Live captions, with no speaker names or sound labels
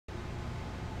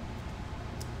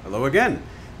Hello again.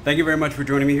 Thank you very much for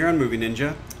joining me here on Movie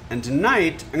Ninja. And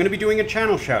tonight, I'm going to be doing a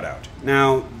channel shout out.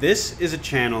 Now, this is a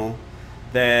channel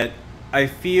that I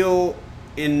feel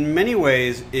in many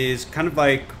ways is kind of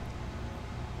like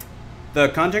the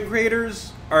content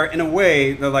creators are, in a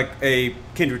way, they're like a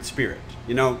kindred spirit.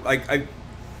 You know,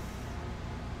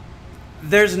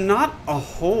 there's not a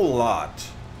whole lot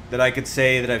that I could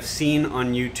say that I've seen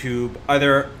on YouTube,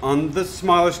 either on the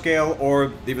smaller scale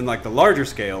or even like the larger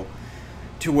scale,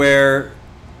 to where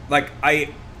like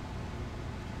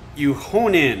you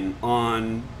hone in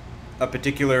on a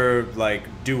particular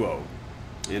like duo,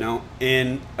 you know,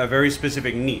 in a very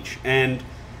specific niche. And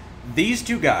these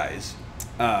two guys,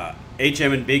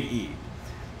 HM&BIG E.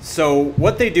 So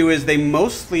what they do is they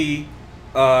mostly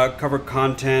cover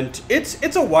content.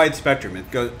 It's a wide spectrum. It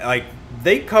goes like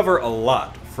they cover a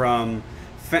lot from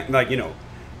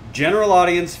general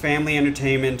audience, family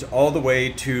entertainment, all the way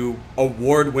to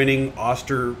award-winning,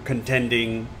 Oscar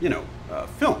contending,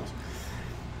 films.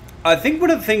 I think one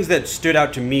of the things that stood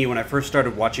out to me when I first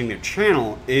started watching their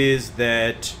channel is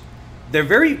that they're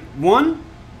very,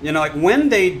 like when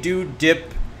they do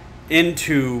dip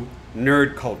into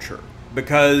nerd culture,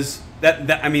 because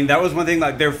that was one thing.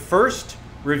 Like their first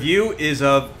review is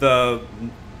of the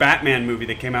Batman movie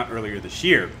that came out earlier this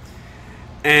year,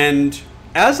 and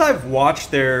as I've watched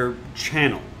their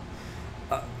channel,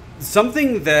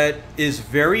 something that is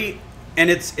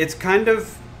it's kind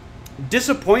of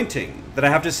disappointing that I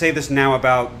have to say this now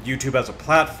about YouTube as a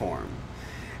platform,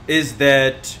 is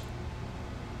that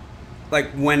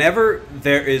like whenever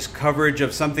there is coverage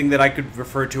of something that I could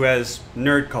refer to as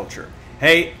nerd culture,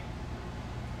 hey,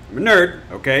 I'm a nerd,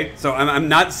 okay? So I'm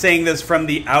not saying this from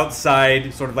the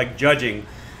outside, sort of like judging,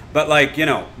 but like,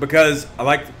 because I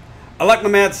like my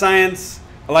mad science,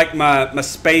 I like my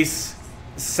space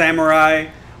samurai,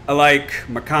 I like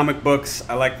my comic books,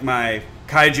 I like my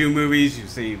kaiju movies. You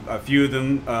see a few of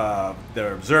them that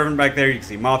are observant back there. You can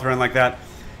see Mothra like that.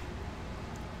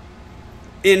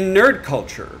 In nerd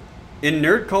culture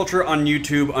on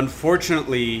YouTube,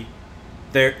 unfortunately,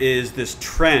 there is this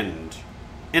trend,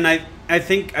 and I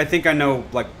think I know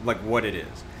like what it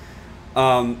is.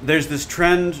 There's this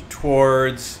trend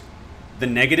towards the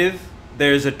negative.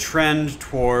 There's a trend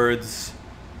towards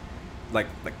like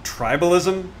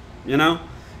tribalism,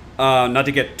 not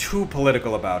to get too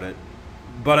political about it,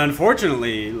 but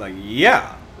unfortunately,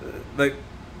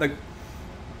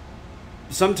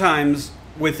 sometimes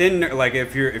within, like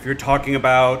if you're talking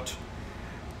about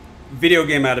video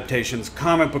game adaptations,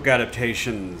 comic book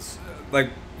adaptations,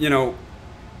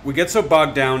 we get so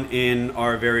bogged down in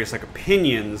our various like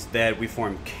opinions that we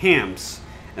form camps,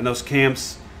 and those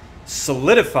camps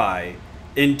solidify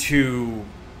into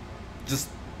just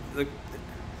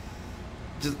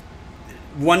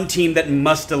one team that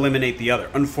must eliminate the other.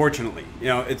 Unfortunately,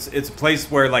 it's a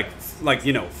place where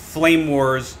flame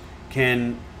wars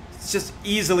can just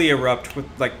easily erupt with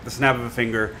like the snap of a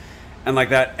finger, and like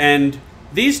that. And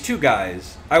these two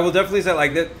guys, I will definitely say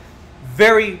like that,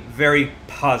 very, very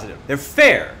positive. They're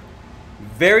fair,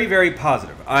 very, very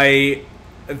positive. I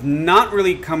have not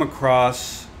really come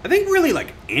across, I think, really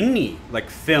like any like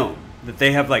film that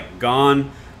they have like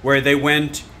gone where they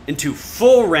went into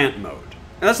full rant mode.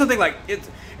 And that's something like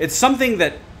it's something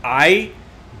that I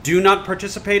do not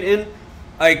participate in.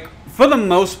 Like for the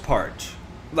most part,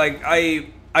 like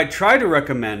I try to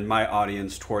recommend my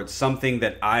audience towards something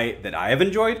that I have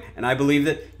enjoyed, and I believe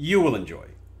that you will enjoy.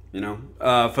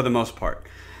 For the most part.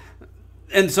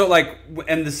 And so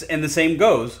and the same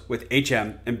goes with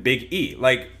HM&BIG E.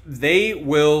 Like they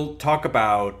will talk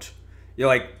about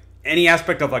like any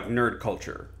aspect of like nerd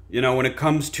culture. When it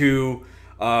comes to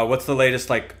what's the latest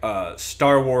like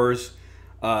Star Wars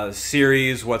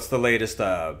series, what's the latest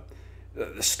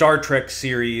Star Trek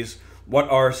series, what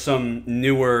are some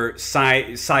newer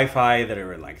sci-fi that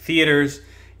are in like theaters,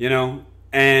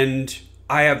 and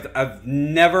I've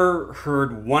never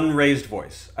heard one raised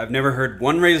voice. I've never heard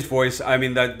one raised voice. I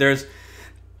mean, that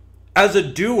as a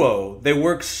duo, they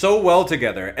work so well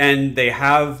together, and they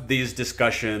have these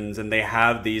discussions and they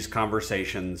have these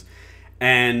conversations,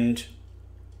 and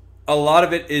a lot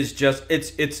of it is just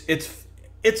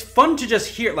it's fun to just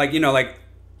hear,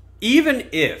 even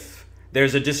if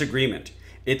there's a disagreement,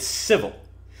 it's civil.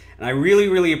 And I really,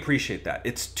 really appreciate that.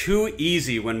 It's too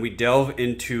easy when we delve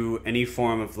into any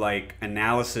form of like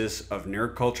analysis of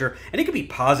nerd culture, and it could be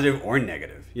positive or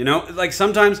negative. Like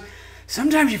sometimes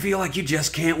you feel like you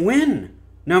just can't win,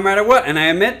 no matter what. And I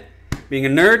admit, being a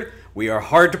nerd, we are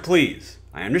hard to please.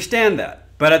 I understand that.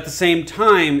 But at the same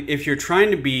time, if you're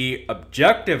trying to be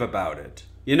objective about it,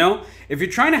 if you're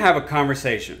trying to have a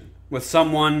conversation with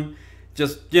someone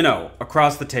just,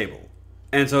 across the table,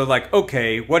 And so like,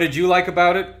 okay, what did you like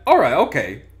about it? All right,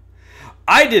 okay.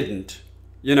 I didn't,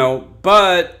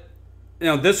 but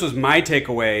this was my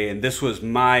takeaway, and this was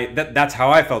that's how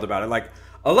I felt about it. Like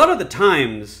a lot of the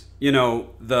times,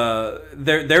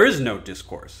 there is no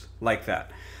discourse like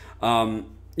that. And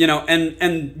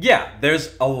yeah,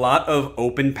 there's a lot of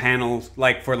open panels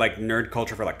like for like nerd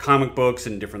culture for like comic books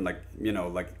and different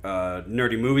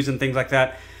nerdy movies and things like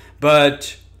that.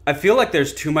 But I feel like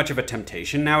there's too much of a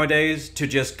temptation nowadays to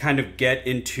just kind of get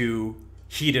into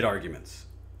heated arguments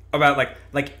about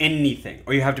like anything,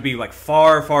 or you have to be like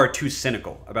far too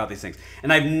cynical about these things.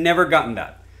 And I've never gotten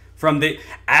that from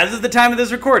as of the time of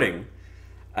this recording.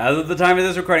 I've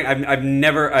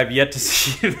yet to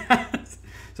see that.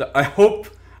 So I hope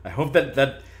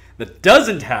that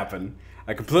doesn't happen.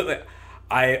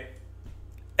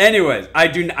 Anyways, I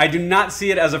do not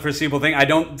see it as a foreseeable thing. I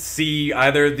don't see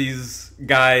either of these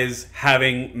guys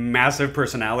having massive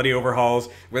personality overhauls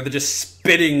where they're just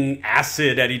spitting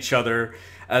acid at each other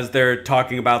as they're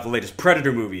talking about the latest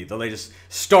Predator movie, the latest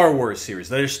Star Wars series,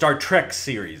 the latest Star Trek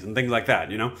series, and things like that,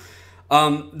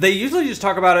 They usually just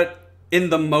talk about it in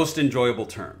the most enjoyable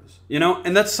terms,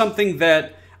 And that's something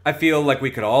that I feel like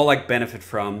we could all like benefit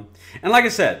from. And like I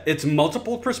said, it's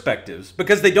multiple perspectives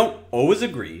because they don't always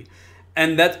agree.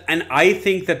 And I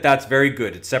think that that's very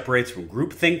good. It separates from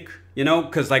groupthink,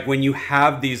 because like when you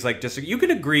have these like you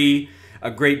can agree a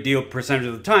great deal percentage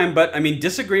of the time, but I mean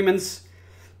disagreements,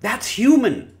 that's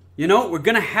human. We're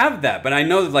gonna have that. But I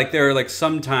know that like there are like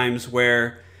some times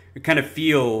where you kind of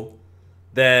feel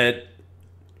that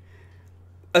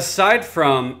aside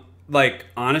from like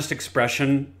honest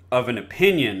expression of an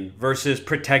opinion versus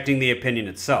protecting the opinion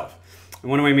itself. And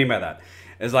what do I mean by that?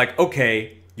 Is like,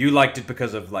 okay, you liked it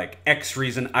because of like X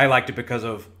reason. I liked it because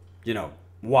of,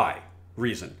 Y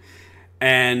reason.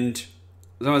 And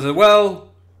someone said,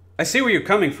 well, I see where you're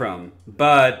coming from,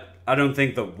 but I don't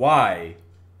think the Y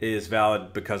is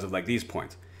valid because of like these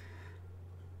points.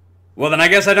 Well, then I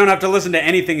guess I don't have to listen to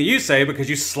anything that you say because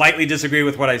you slightly disagree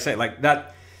with what I say. Like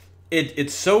that,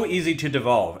 it's so easy to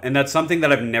devolve. And that's something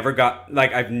that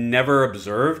I've never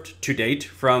observed to date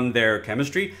from their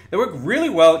chemistry. They work really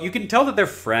well. You can tell that they're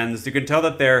friends. You can tell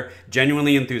that they're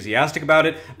genuinely enthusiastic about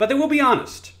it, but they will be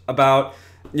honest about,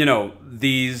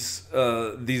 these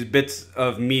bits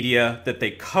of media that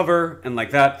they cover and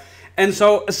like that. And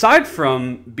so aside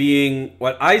from being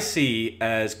what I see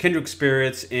as kindred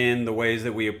spirits in the ways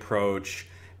that we approach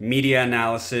media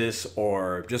analysis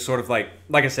or just sort of like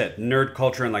I said, nerd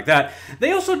culture and like that,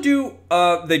 they also do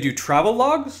travel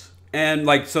logs, and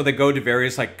like so they go to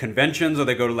various like conventions or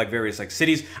they go to like various like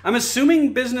cities. I'm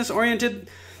assuming business oriented.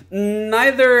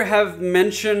 Neither have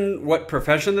mentioned what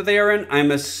profession that they are in.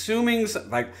 I'm assuming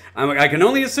I can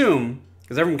only assume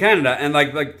because they're from Canada and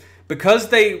like because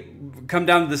they come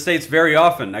down to the States very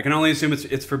often, I can only assume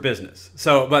it's for business.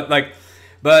 So, but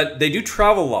they do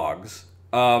travel logs,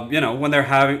 when they're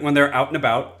out and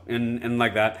about and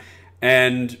like that.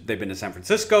 And they've been to San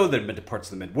Francisco, they've been to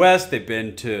parts of the Midwest, they've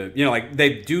been to,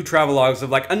 they do travel logs of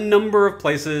like a number of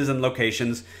places and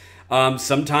locations.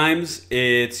 Sometimes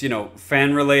it's,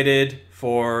 fan related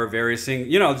for various things,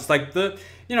 just like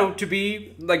to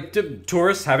be like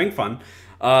tourists having fun.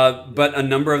 But a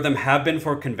number of them have been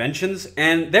for conventions,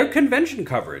 and their convention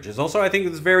coverage is also, I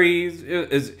think, is very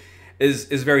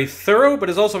thorough, but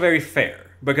is also very fair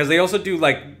because they also do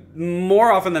like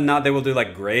more often than not they will do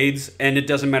like grades, and it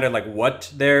doesn't matter like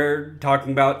what they're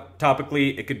talking about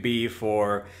topically. It could be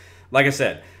for, like I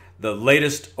said, the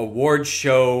latest award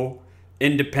show,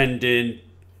 independent,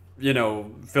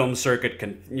 film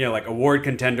circuit, like award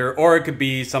contender, or it could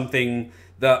be something.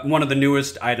 One of the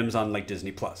newest items on like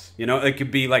Disney Plus, it could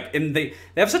be like, and they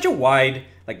have such a wide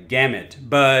like gamut.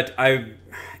 But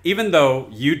even though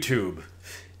YouTube,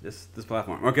 this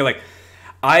platform, okay, like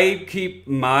I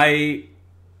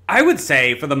would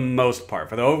say for the most part,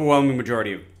 for the overwhelming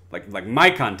majority of like my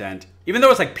content, even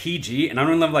though it's like PG and I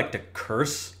don't even like to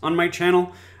curse on my channel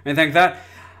or anything like that,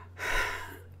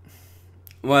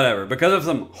 whatever, because of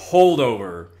some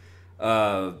holdover,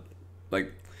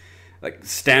 like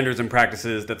standards and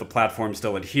practices that the platform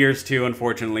still adheres to.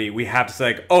 Unfortunately, we have to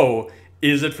say like, oh,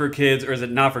 is it for kids or is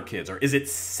it not for kids? Or is it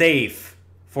safe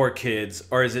for kids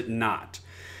or is it not?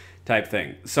 Type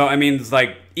thing. So, I mean, it's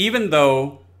like, even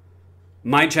though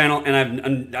my channel,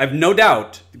 and I've no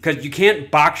doubt, because you can't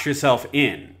box yourself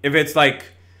in. If it's like,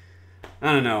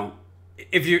 I don't know,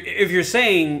 if you're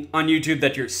saying on YouTube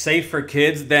that you're safe for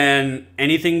kids, then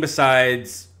anything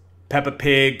besides Peppa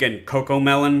Pig and Coco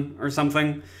Melon or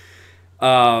something,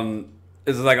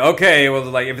 it's like, okay, well,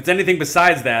 like if it's anything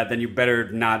besides that, then you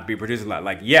better not be producing that.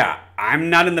 Like, yeah, I'm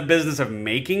not in the business of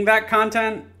making that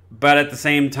content, But at the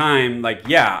same time, like,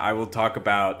 yeah, I will talk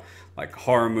about like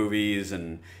horror movies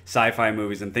and sci-fi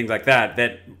movies and things like that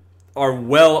that are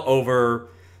well over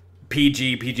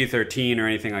PG-13 or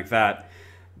anything like that.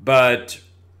 But,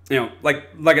 you know,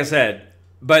 like I said,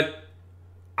 but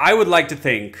I would like to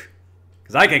think,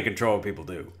 because I can't control what people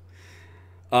do,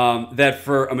 that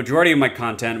for a majority of my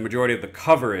content, a majority of the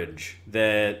coverage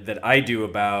that I do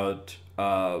about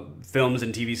films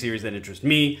and TV series that interest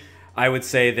me, I would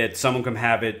say that someone can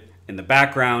have it in the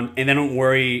background, and they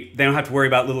don't have to worry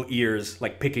about little ears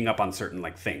like picking up on certain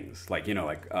like things, like, you know,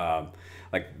 like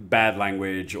bad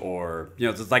language, or, you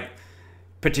know, it's like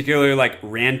particularly like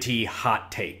ranty hot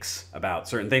takes about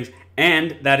certain things.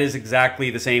 And that is exactly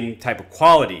the same type of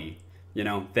quality, you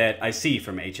know, that I see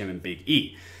from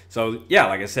HM&BIG. So yeah,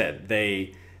 like I said,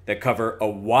 they cover a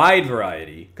wide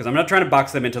variety, because I'm not trying to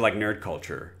box them into like nerd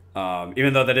culture,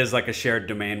 even though that is like a shared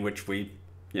domain, which we,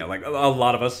 you know, like a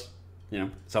lot of us, you know,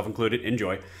 self-included,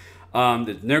 enjoy.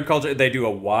 The nerd culture, they do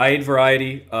a wide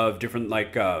variety of different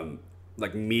like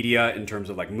media in terms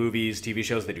of like movies, TV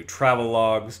shows. They do travel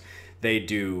logs. They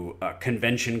do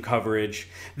convention coverage.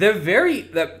 They're very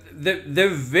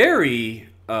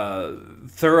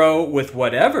thorough with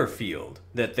whatever field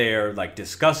that they're like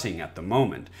discussing at the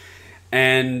moment,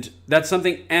 and that's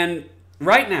something. And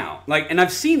right now, like, and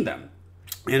I've seen them,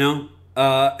 you know.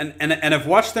 And I've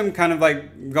watched them kind of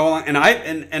like go along, and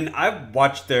I've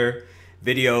watched their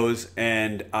videos,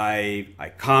 and I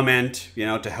comment, you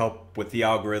know, to help with the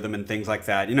algorithm and things like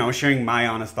that, you know, sharing my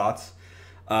honest thoughts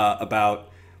about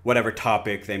whatever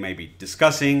topic they may be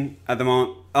discussing at the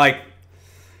moment. Like,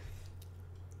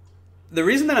 the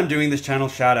reason that I'm doing this channel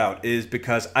shout out is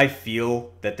because I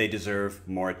feel that they deserve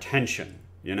more attention,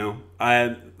 you know.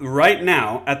 Right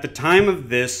now, at the time of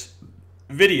this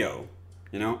video,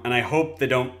 you know, and I hope they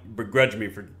don't begrudge me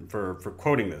for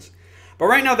quoting this, but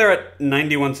right now they're at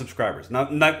 91 subscribers.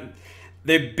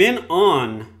 They've been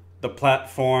on the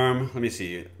platform. Let me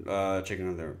see. Checking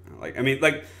on their, like, I mean,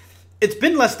 like, it's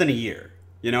been less than a year.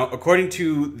 You know, according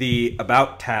to the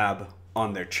About tab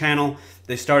on their channel,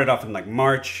 they started off in like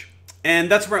March,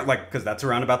 and that's where, like, because that's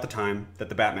around about the time that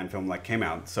the Batman film like came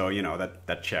out. So, you know,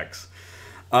 that checks.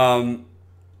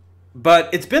 But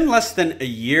it's been less than a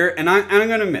year, and I'm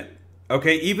gonna admit,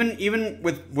 okay, even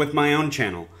with my own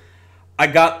channel, I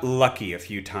got lucky a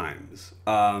few times.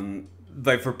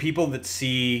 Like, for people that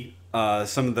see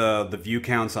some of the view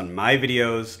counts on my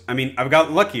videos, I mean, I've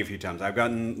gotten lucky a few times. I've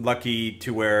gotten lucky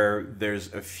to where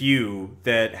there's a few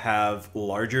that have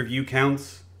larger view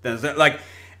counts. Like,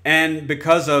 and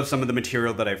because of some of the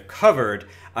material that I've covered,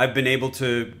 I've been able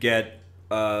to get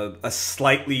a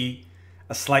slightly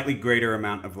greater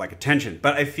amount of like attention.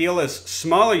 But I feel as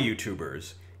smaller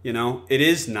YouTubers, you know, it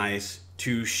is nice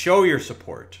to show your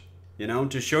support, you know,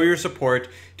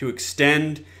 to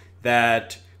extend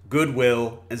that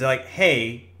goodwill and say like,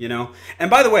 hey, you know. And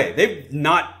by the way, they've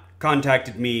not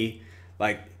contacted me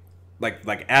like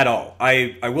at all.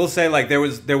 I will say, like, there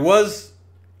was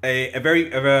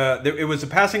it was a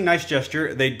passing nice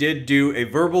gesture. They did do a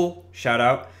verbal shout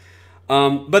out.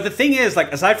 But the thing is,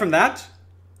 like, aside from that,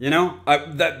 you know,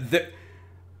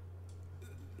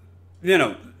 you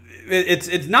know,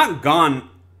 it's not gone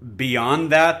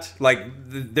beyond that. Like,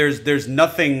 there's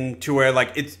nothing to where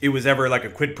like it was ever like a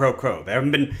quid pro quo.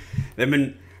 They've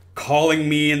been calling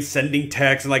me and sending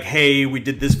texts and like, hey, we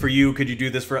did this for you, could you do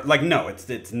this for, like, no,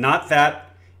 it's not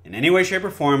that in any way, shape, or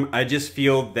form. I just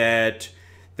feel that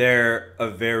they're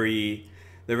very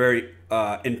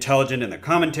intelligent in their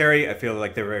commentary. I feel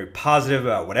like they're very positive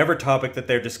about whatever topic that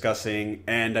they're discussing,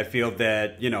 and I feel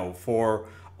that, you know, for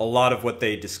a lot of what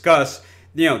they discuss,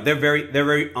 you know, they're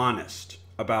very honest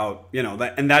about, you know,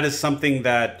 that, and that is something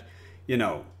that, you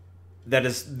know,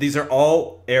 these are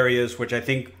all areas which I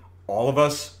think all of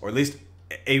us, or at least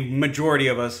a majority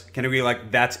of us, can agree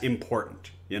like that's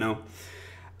important, you know.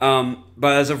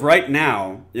 But as of right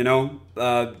now, you know,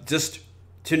 just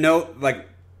to note, like,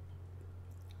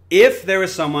 if there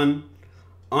is someone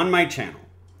on my channel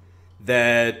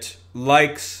that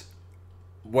likes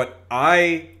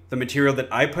the material that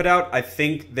I put out, I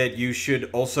think that you should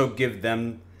also give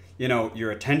them, you know,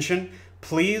 your attention.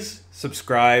 Please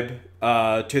subscribe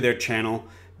to their channel,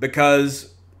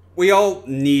 because we all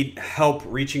need help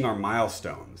reaching our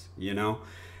milestones, you know.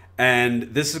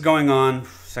 And this is going on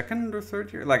second or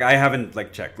third year. Like, I haven't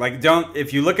like checked. Like,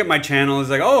 if you look at my channel, it's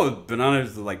like, oh, Banana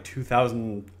is like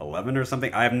 2011 or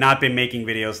something. I have not been making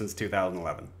videos since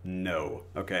 2011. No.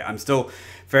 Okay, I'm still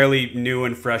fairly new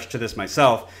and fresh to this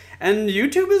myself. And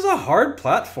YouTube is a hard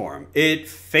platform. It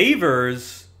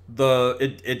favors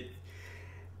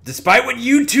despite what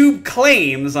YouTube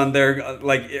claims on their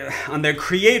on their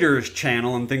creators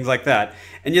channel and things like that.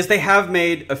 And yes, they have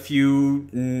made a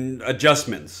few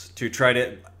adjustments to try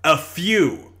to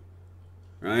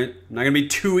right? Not gonna be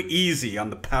too easy on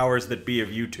the powers that be of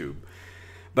YouTube.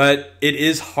 But it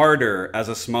is harder as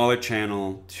a smaller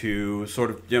channel to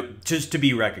sort of, just to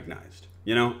be recognized,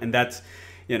 and that's,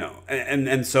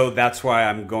 and so that's why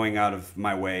I'm going out of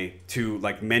my way to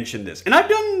like mention this. And I've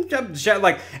done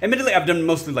admittedly, I've done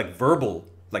mostly like verbal,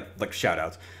 like shout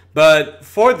outs, but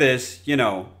for this,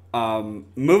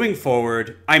 moving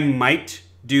forward, I might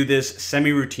do this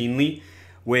semi-routinely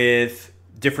with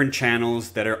different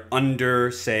channels that are under,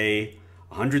 say,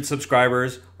 100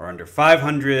 subscribers or under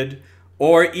 500.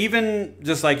 Or even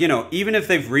just like, even if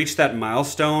they've reached that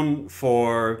milestone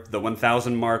for the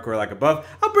 1,000 mark or like above,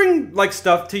 I'll bring like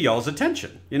stuff to y'all's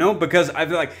attention, because I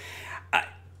feel like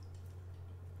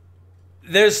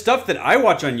there's stuff that I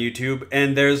watch on YouTube,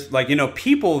 and there's like,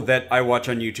 people that I watch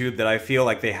on YouTube that I feel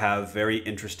like they have very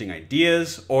interesting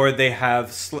ideas, or they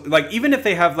have even if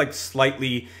they have like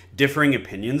slightly differing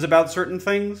opinions about certain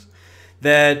things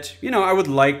that, I would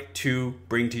like to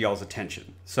bring to y'all's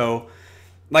attention. So,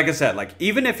 like I said, like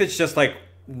even if it's just like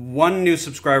one new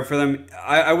subscriber for them,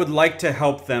 I would like to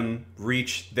help them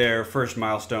reach their first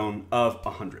milestone of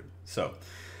 100. So,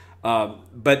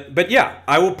 but yeah,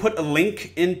 I will put a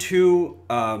link into,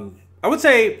 I would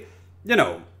say,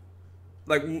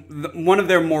 like one of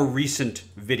their more recent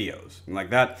videos like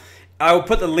that. I will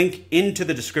put the link into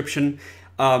the description.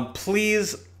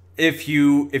 Please, if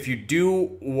you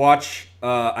do watch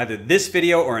either this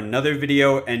video or another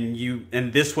video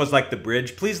and this was like the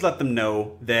bridge, please let them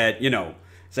know that,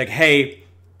 it's like, hey,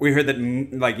 we heard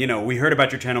that, we heard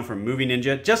about your channel from Movie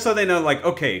Ninja, just so they know, like,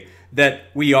 okay, that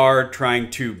we are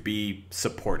trying to be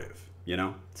supportive,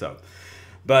 So,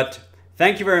 but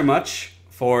thank you very much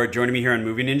for joining me here on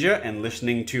Movie Ninja and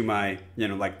listening to my,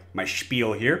 my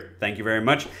spiel here. Thank you very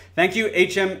much. Thank you,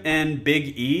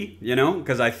 HM&BIG E,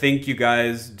 because I think you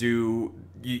guys do,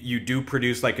 you do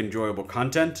produce like enjoyable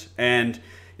content, and,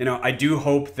 I do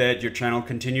hope that your channel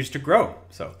continues to grow.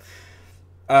 So,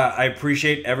 I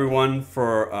appreciate everyone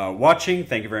for watching.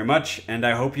 Thank you very much, and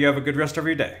I hope you have a good rest of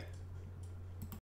your day.